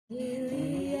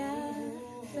Ilia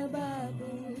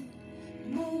sababu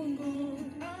Mungu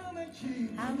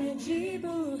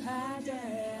amejibu haja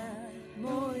ya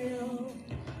moyo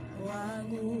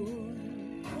wangu,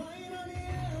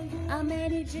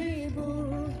 amenijibu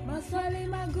maswali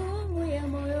magumu ya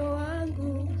moyo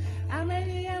wangu,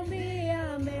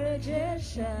 ameniambia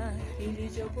amerejesha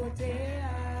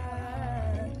kilichopotea,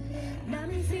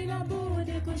 nami sina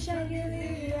budi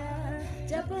kushangilia,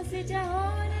 japo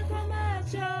sijaona kwa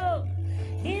macho,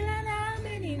 ila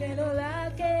naamini neno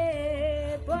lake.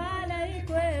 Bwana ni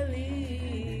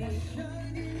kweli,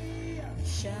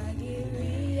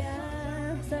 shangilia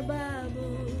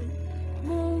sababu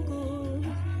Mungu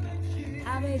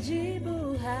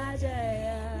amejibu haja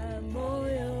ya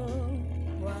moyo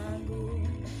wangu.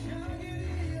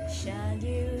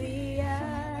 Shangilia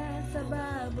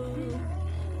sababu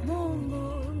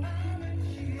Mungu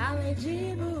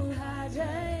amejibu haja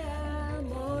ya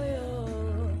moyo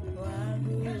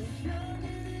wangu.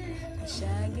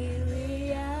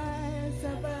 Shangilia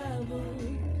sababu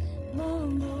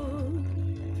Mungu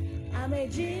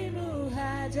amejibu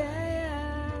haja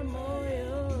ya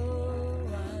moyo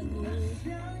wangu.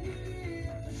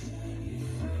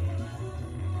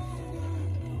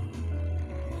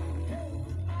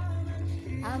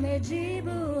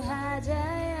 Amejibu haja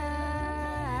ya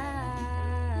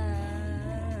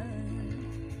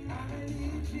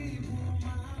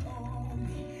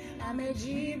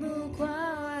amejibu kwa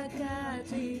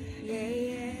wakati,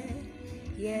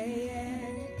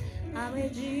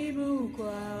 amejibu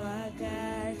kwa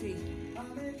wakati,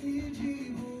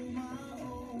 amejibu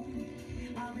maombi,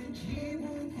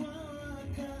 amejibu kwa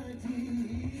wakati,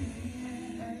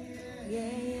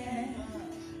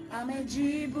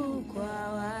 amejibu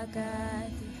kwa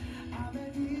wakati.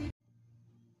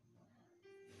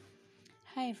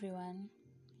 Hi everyone.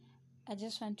 I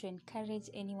just want to encourage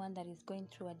anyone that is going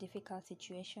through a difficult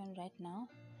situation right now.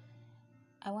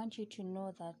 I want you to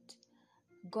know that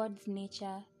God's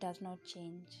nature does not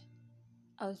change.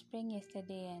 I was praying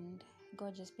yesterday and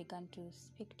God just began to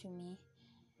speak to me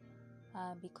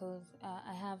because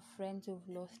I have friends who've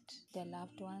lost their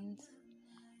loved ones.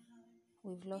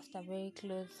 We've lost a very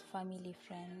close family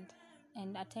friend.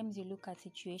 And at times you look at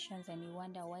situations and you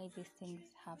wonder why these things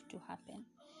have to happen.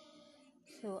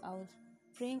 So I was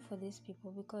praying for these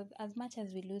people because as much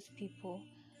as we lose people,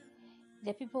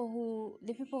 the people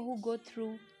who go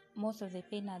through most of the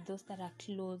pain are those that are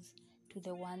close to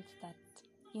the ones that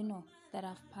that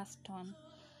have passed on.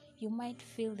 You might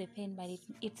feel the pain, but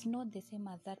it's not the same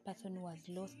as that person who has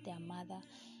lost their mother.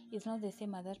 It's not the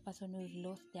same as that person who has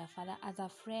lost their father. As a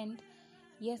friend,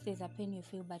 yes, there's a pain you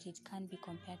feel, but it can't be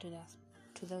compared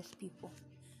to those people.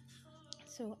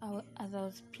 So as I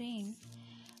was praying,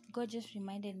 God just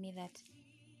reminded me that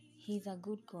He's a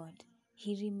good God.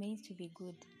 He remains to be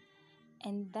good.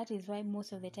 And that is why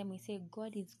most of the time we say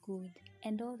God is good.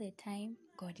 And all the time,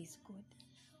 God is good.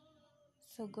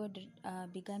 So God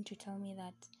began to tell me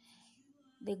that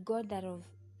the God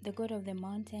of the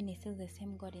mountain is still the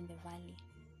same God in the valley.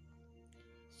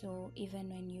 So even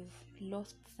when you've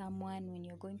lost someone, when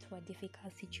you're going through a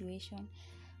difficult situation,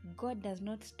 God does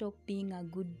not stop being a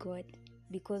good God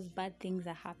because bad things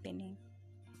are happening.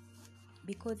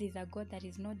 Because He's a God that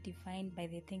is not defined by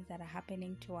the things that are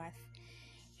happening to us.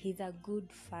 He's a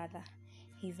good Father.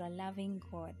 He's a loving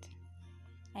God.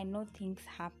 I know things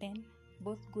happen,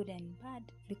 both good and bad,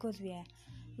 because we're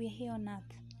here on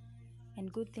earth.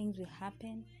 And good things will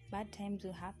happen, bad times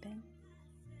will happen.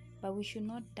 But we should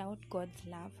not doubt God's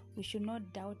love. We should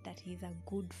not doubt that He's a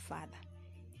good Father.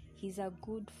 He's a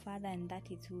good Father, and that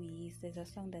is who He is. There's a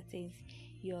song that says,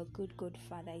 "You're a good, good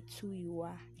Father. It's who you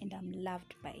are, and I'm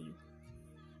loved by you."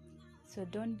 So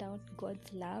don't doubt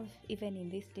God's love, even in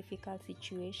this difficult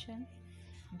situation.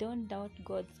 Don't doubt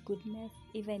God's goodness,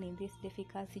 even in this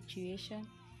difficult situation.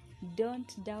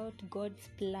 Don't doubt God's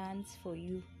plans for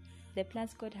you. The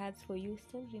plans God has for you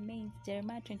still remains.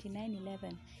 Jeremiah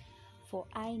 29:11. For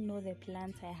I know the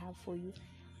plans I have for you,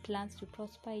 plans to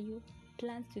prosper you,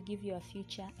 plans to give you a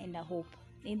future and a hope.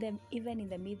 Even in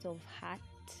the midst of hurt,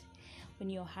 when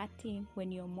you're hurting,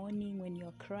 when you're mourning, when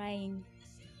you're crying,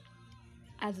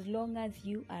 as long as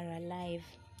you are alive,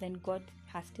 then God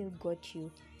has still got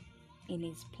you in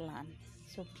His plan.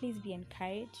 So please be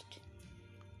encouraged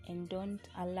and don't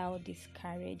allow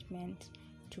discouragement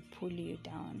to pull you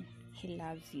down. He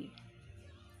loves you.